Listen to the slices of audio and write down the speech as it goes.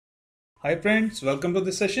Hi friends, welcome to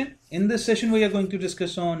this session. In this session, we are going to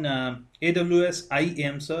discuss on AWS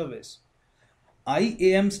IAM service.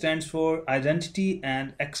 IAM stands for Identity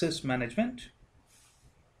and Access Management.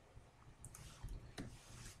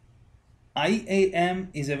 IAM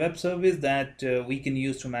is a web service that we can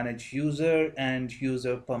use to manage user and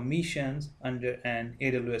user permissions under an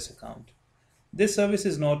AWS account. This service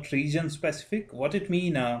is not region specific. What it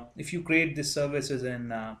means, if you create this service as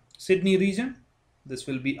in Sydney region, this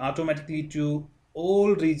will be automatically to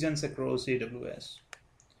all regions across AWS.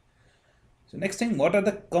 So next thing, what are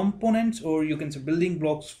the components or you can say building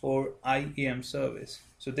blocks for IAM service?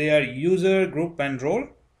 So they are user, group and role.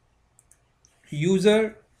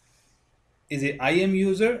 User is a IAM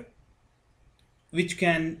user which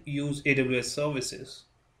can use AWS services.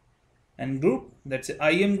 And group, that's an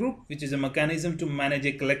IAM group, which is a mechanism to manage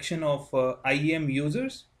a collection of IAM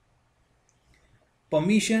users.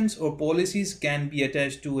 Permissions or policies can be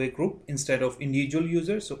attached to a group instead of individual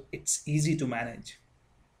users, so it's easy to manage.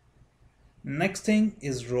 Next thing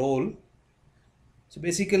is role. So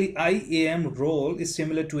basically IAM role is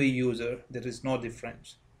similar to a user. There is no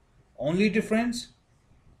difference. Only difference,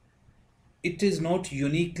 it is not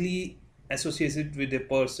uniquely associated with a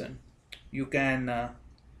person. You can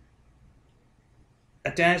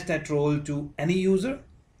attach that role to any user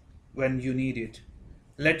when you need it.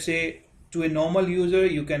 Let's say to a normal user,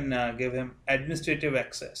 you can give him administrative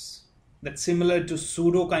access. That's similar to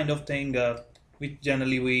sudo kind of thing, which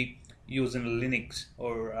generally we use in Linux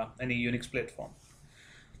or any Unix platform.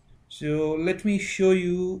 So let me show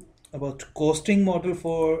you about costing model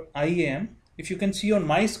for IAM. If you can see on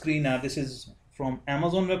my screen, this is from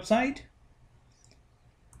Amazon website.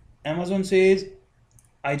 Amazon says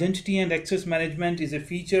identity and access management is a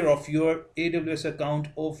feature of your AWS account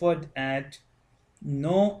offered at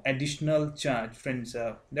no additional charge. Friends,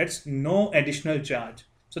 that's no additional charge.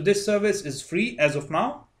 So this service is free as of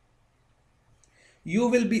now. You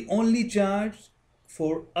will be only charged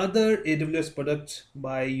for other AWS products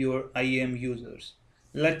by your IAM users.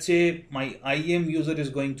 Let's say my IAM user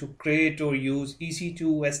is going to create or use EC2,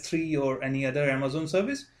 S3 or any other Amazon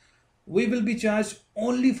service. We will be charged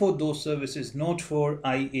only for those services, not for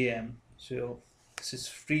IAM. So this is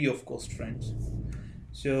free of cost, friends.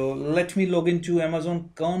 So let me log into Amazon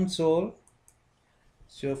console.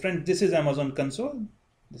 So friends, this is Amazon console.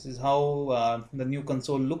 This is how the new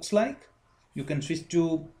console looks like. You can switch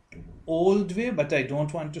to old way, but I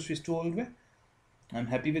don't want to switch to old way. I'm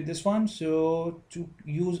happy with this one. So to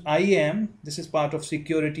use IAM, this is part of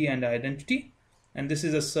security and identity. And this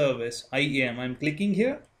is a service, IAM. I'm clicking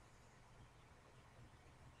here.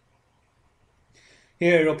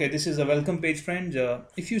 Here, okay, this is a welcome page, friends.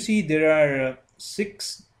 If you see, there are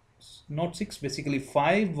basically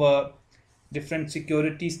five different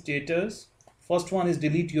security status. First one is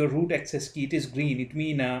delete your root access key. It is green. It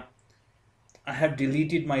means I have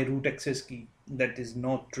deleted my root access key. That is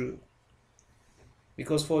not true.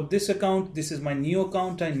 Because for this account, this is my new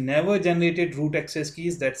account. I never generated root access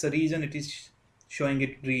keys. That's the reason it is showing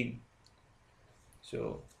it green.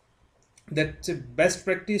 So that's a best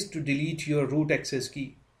practice to delete your root access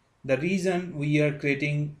key. The reason we are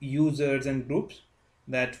creating users and groups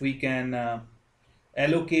that we can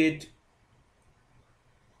allocate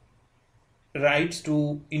rights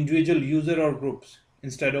to individual user or groups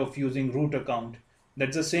instead of using root account.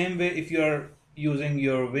 That's the same way if you are using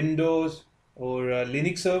your Windows or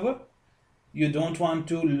Linux server. You don't want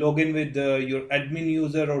to log in with your admin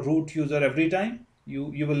user or root user every time.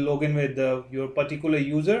 You will log in with your particular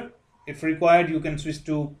user. If required, you can switch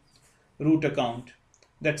to root account.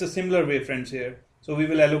 That's a similar way, friends, here. So we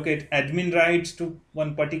will allocate admin rights to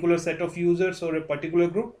one particular set of users or a particular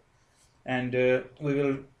group, and we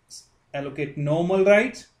will allocate normal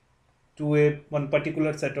rights to one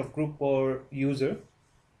particular set of group or user.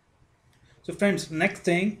 So friends, next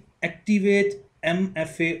thing, activate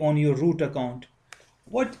MFA on your root account.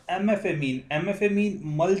 What MFA mean? MFA mean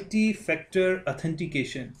multi-factor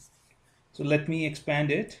authentication. So let me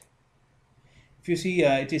expand it. If you see,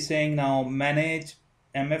 it is saying now manage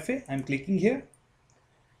MFA. I'm clicking here.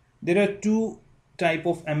 There are two type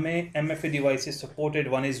of MFA devices supported.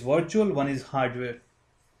 One is virtual, one is hardware.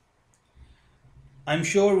 I'm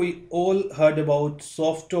sure we all heard about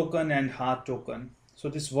soft token and hard token. So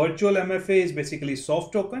this virtual MFA is basically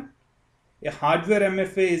soft token. A hardware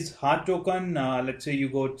MFA is hard token. Let's say you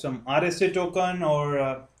got some RSA token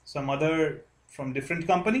or some other from different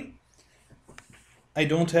company. I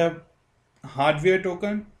don't have hardware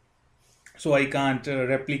token, so I can't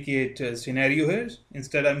replicate scenario here.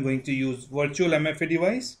 Instead, I'm going to use virtual MFA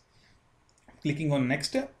device. Clicking on next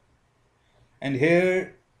step, and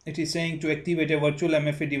here it is saying to activate a virtual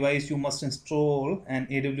MFA device, you must install an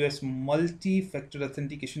AWS multi-factor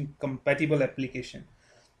authentication compatible application.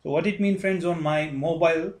 So what it means, friends, on my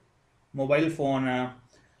mobile phone,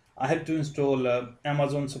 I have to install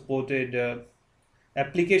Amazon supported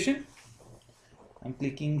application. I'm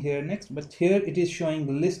clicking here next, but here it is showing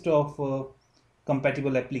the list of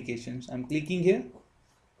compatible applications. I'm clicking here.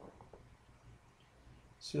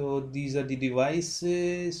 So these are the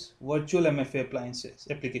devices, virtual MFA appliances,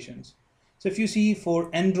 applications. So if you see,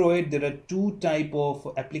 for Android, there are two type of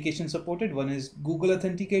applications supported. One is Google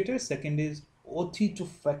Authenticator, second is OT2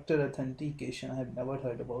 factor authentication. I have never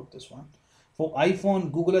heard about this one. For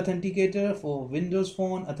iPhone, Google Authenticator, for Windows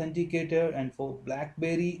Phone Authenticator, and for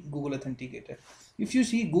BlackBerry, Google Authenticator. If you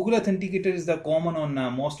see, Google Authenticator is the common on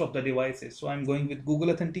most of the devices. So I'm going with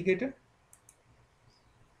Google Authenticator.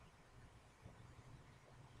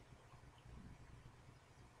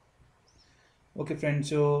 Okay, friends,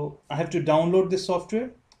 so I have to download this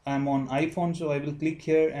software. I'm on iPhone, so I will click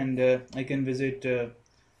here and I can visit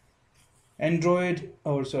Android,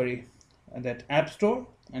 or sorry, that App Store,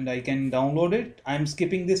 and I can download it. I'm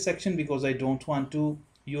skipping this section because I don't want to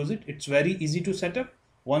use it. It's very easy to set up.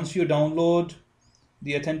 Once you download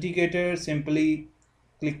the authenticator, simply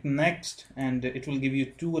click next and it will give you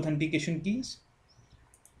 2 authentication keys,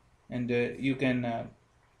 and you can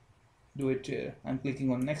do it. I'm clicking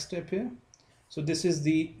on next step here. So this is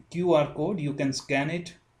the QR code. You can scan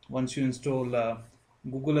it once you install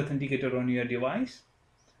Google Authenticator on your device.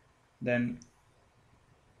 Then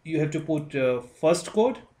you have to put first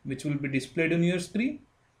code, which will be displayed on your screen.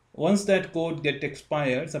 Once that code gets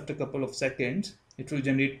expires after a couple of seconds, it will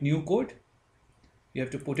generate new code. You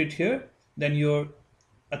have to put it here. Then your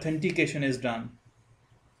authentication is done.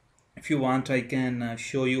 If you want, I can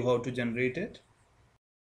show you how to generate it.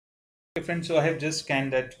 Okay, friends, so I have just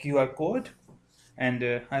scanned that QR code, and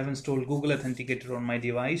I have installed Google Authenticator on my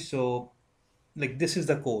device. So like, this is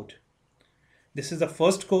the code. This is the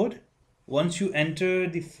first code. Once you enter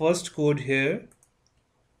the first code here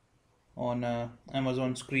on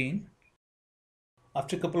Amazon screen,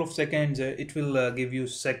 after a couple of seconds it will give you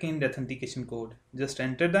second authentication code. Just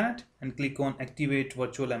enter that and click on activate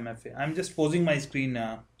virtual MFA. I'm just pausing my screen.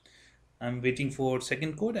 I'm waiting for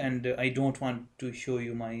second code, and I don't want to show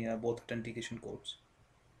you my both authentication codes.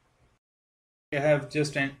 I have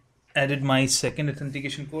just added my second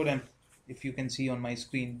authentication code, and if you can see on my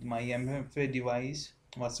screen, my MFA device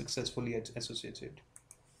was successfully associated.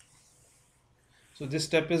 So this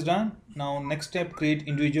step is done. Now next step, create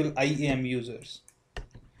individual IAM users.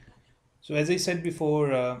 So as I said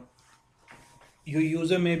before, your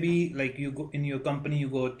user may be like, you go in your company, you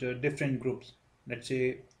got different groups. Let's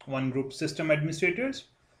say one group system administrators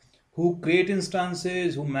who create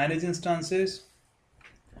instances, who manage instances.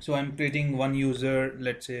 So I'm creating one user,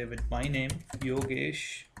 let's say with my name,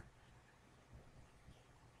 Yogesh.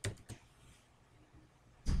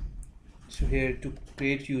 So here, to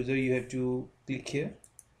create user, you have to click here,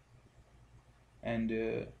 and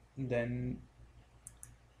then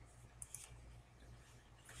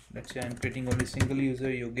let's say I'm creating only single user,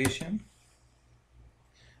 Yogesham.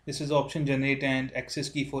 This is option generate and access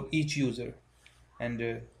key for each user,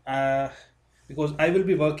 and because I will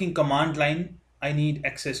be working command line, I need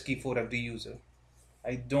access key for every user.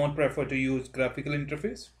 I don't prefer to use graphical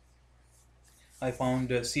interface. I found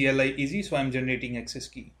CLI easy, so I'm generating access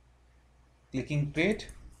key. Clicking create.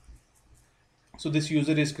 So this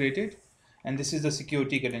user is created, and this is the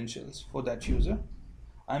security credentials for that user.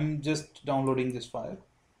 I'm just downloading this file.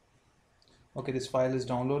 Okay, this file is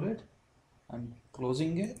downloaded. I'm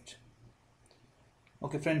closing it.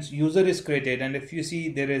 Okay, friends, user is created, and if you see,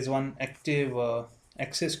 there is one active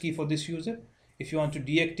access key for this user. If you want to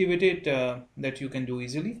deactivate it, that you can do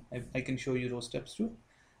easily. I can show you those steps too.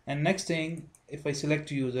 And next thing, if I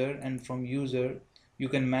select user, and from user, you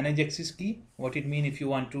can manage access key. What it means, if you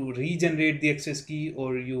want to regenerate the access key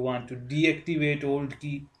or you want to deactivate old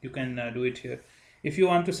key, you can do it here. If you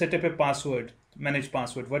want to set up a password, manage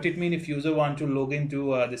password. What it means, if user want to log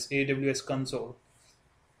into this AWS console,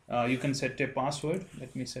 you can set a password.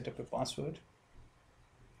 Let me set up a password.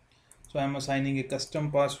 So I'm assigning a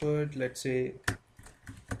custom password. Let's say,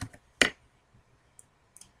 I'm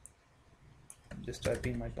just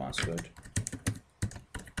typing my password.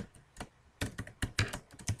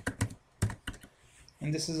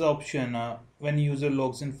 And this is the option. When user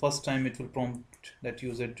logs in first time, it will prompt that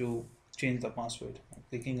user to change the password. I'm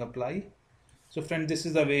clicking apply. So friend, this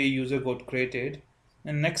is the way user got created.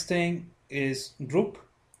 And next thing is group.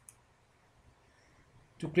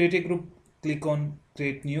 To create a group, click on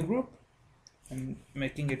create new group, and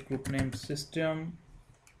making it group name system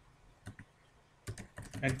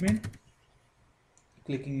admin,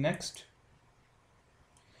 clicking next.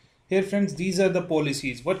 Here friends, these are the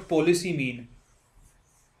policies. What policy mean?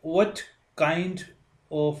 What kind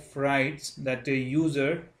of rights that a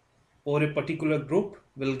user or a particular group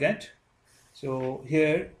will get. So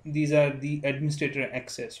here these are the administrator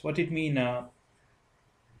access. What it mean?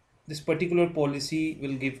 This particular policy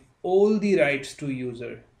will give all the rights to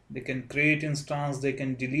user. They can create instance, they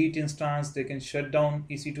can delete instance, they can shut down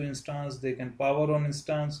EC2 instance, they can power on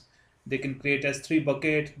instance, they can create S3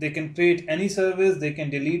 bucket, they can create any service, they can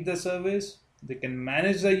delete the service, they can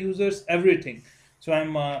manage the users, everything. So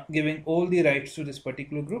I'm giving all the rights to this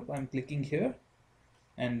particular group. I'm clicking here,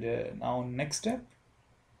 and now next step.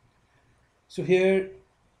 So here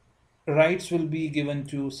rights will be given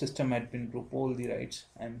to system admin group, all the rights.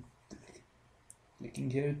 I'm clicking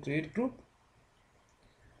here, create group.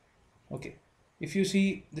 Okay, if you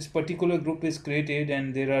see, this particular group is created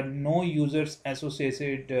and there are no users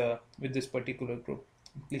associated with this particular group.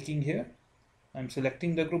 I'm clicking here, I'm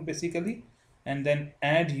selecting the group basically, and then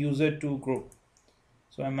add user to group.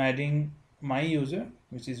 So I'm adding my user,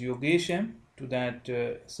 which is Yogesh M, to that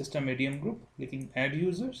system ADM group, clicking add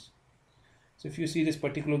users. So if you see, this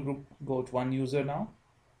particular group got one user now,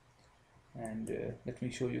 and let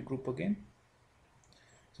me show you group again.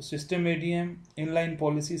 So system ADM inline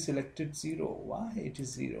policy selected 0. Why it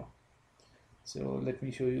is 0? So let me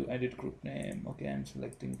show you edit group name. Okay, I'm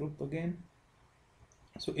selecting group again.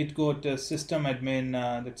 So it got system admin,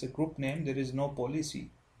 that's a group name. There is no policy.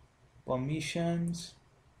 Permissions.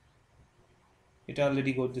 It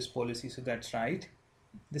already got this policy, so that's right.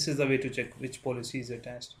 This is the way to check which policy is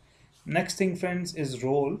attached. Next thing friends is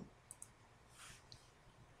role.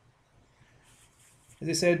 As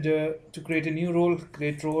I said, to create a new role,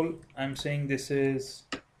 create role, I'm saying this is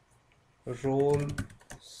role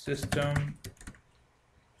system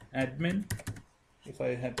admin. If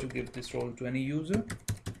I have to give this role to any user,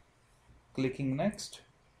 clicking next.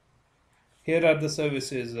 Here are the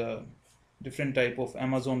services, different type of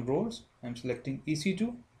Amazon roles. I'm selecting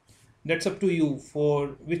EC2. That's up to you for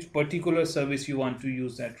which particular service you want to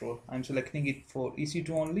use that role. I'm selecting it for EC2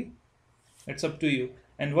 only. It's up to you.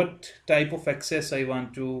 And what type of access I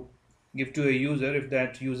want to give to a user. If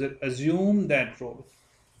that user assume that role,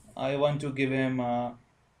 I want to give him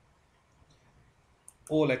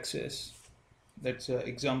all access. That's an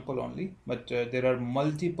example only, but there are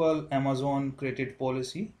multiple Amazon created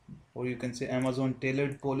policy, or you can say Amazon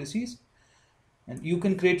tailored policies, and you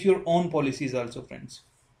can create your own policies also friends.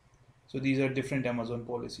 So these are different Amazon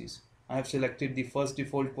policies. I have selected the first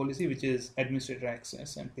default policy, which is administrator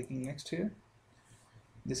access. I'm clicking next here.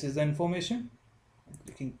 This is the information. I'm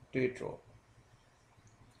clicking create role.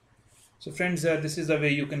 So friends, this is the way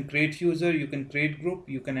you can create user, you can create group,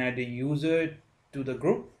 you can add a user to the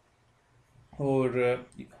group, or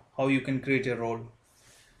how you can create a role.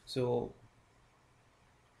 So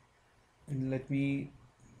let me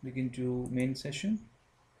begin to main session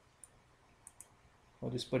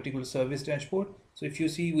for this particular service dashboard. So if you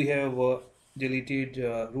see, we have deleted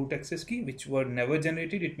root access key, which were never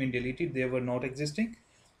generated. It means deleted, they were not existing.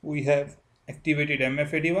 We have activated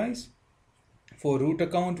MFA device. For root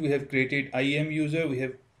account, we have created IAM user. We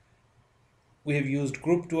have used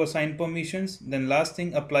group to assign permissions. Then last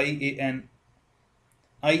thing, apply an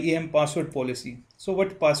IAM password policy. So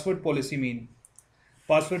what password policy mean?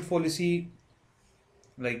 Password policy,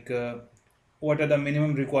 like what are the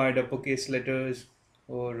minimum required uppercase letters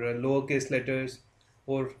or lowercase letters,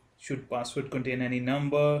 or should password contain any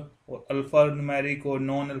number, or alphanumeric or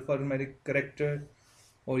non-alphanumeric character,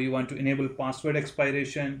 or you want to enable password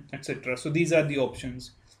expiration, etc. So these are the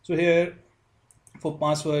options. So here for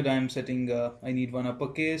password, I am setting I need one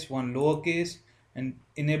uppercase, one lowercase, and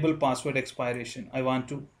enable password expiration. I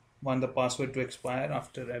want the password to expire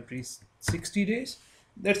after every 60 days.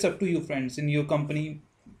 That's up to you friends. In your company,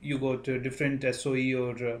 you got different SOE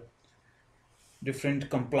or different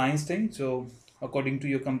compliance things. So according to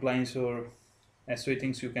your compliance or SOE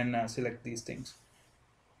things, you can select these things.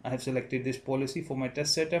 I have selected this policy for my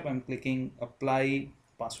test setup. I'm clicking apply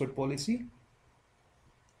password policy.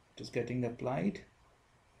 It is getting applied.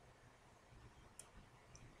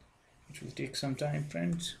 It will take some time,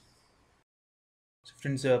 friends. So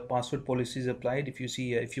friends, password policy is applied. If you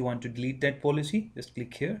see, if you want to delete that policy, just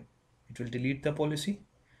click here. It will delete the policy.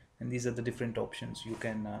 And these are the different options you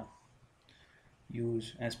can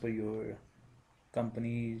use as per your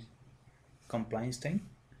company's compliance thing.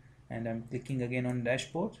 And I'm clicking again on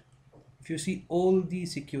dashboard. If you see, all the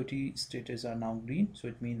security status are now green, so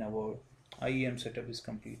it means our IAM setup is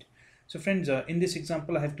complete. So friends, in this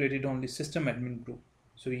example, I have created only system admin group.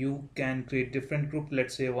 So you can create different group.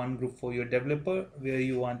 Let's say one group for your developer where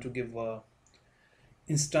you want to give a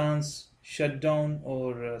instance shutdown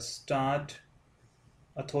or start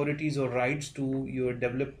authorities or rights to your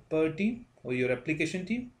developer team or your application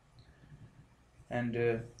team. And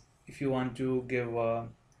if you want to give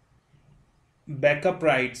backup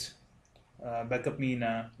rights, backup mean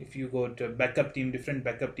if you got a backup team, different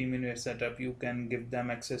backup team in your setup, you can give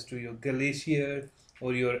them access to your Glacier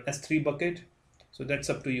or your S3 bucket. So that's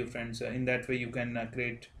up to you, friends. In that way you can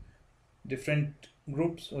create different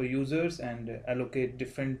groups or users and allocate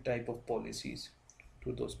different type of policies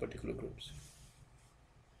to those particular groups.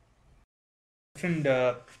 Friend,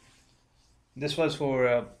 this was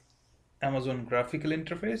for Amazon graphical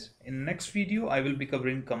interface. In next video I will be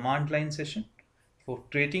covering command line session for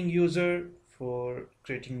creating user, for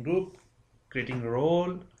creating group, creating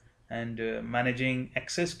role, and managing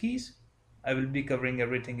access keys. I will be covering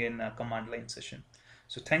everything in a command line session.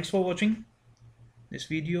 So thanks for watching this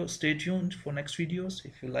video. Stay tuned for next videos.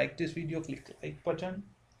 If you like this video, click the like button.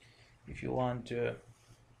 If you want to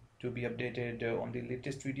be updated on the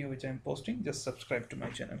latest video which I'm posting, just subscribe to my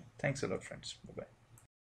channel. Thanks a lot, friends. Bye bye.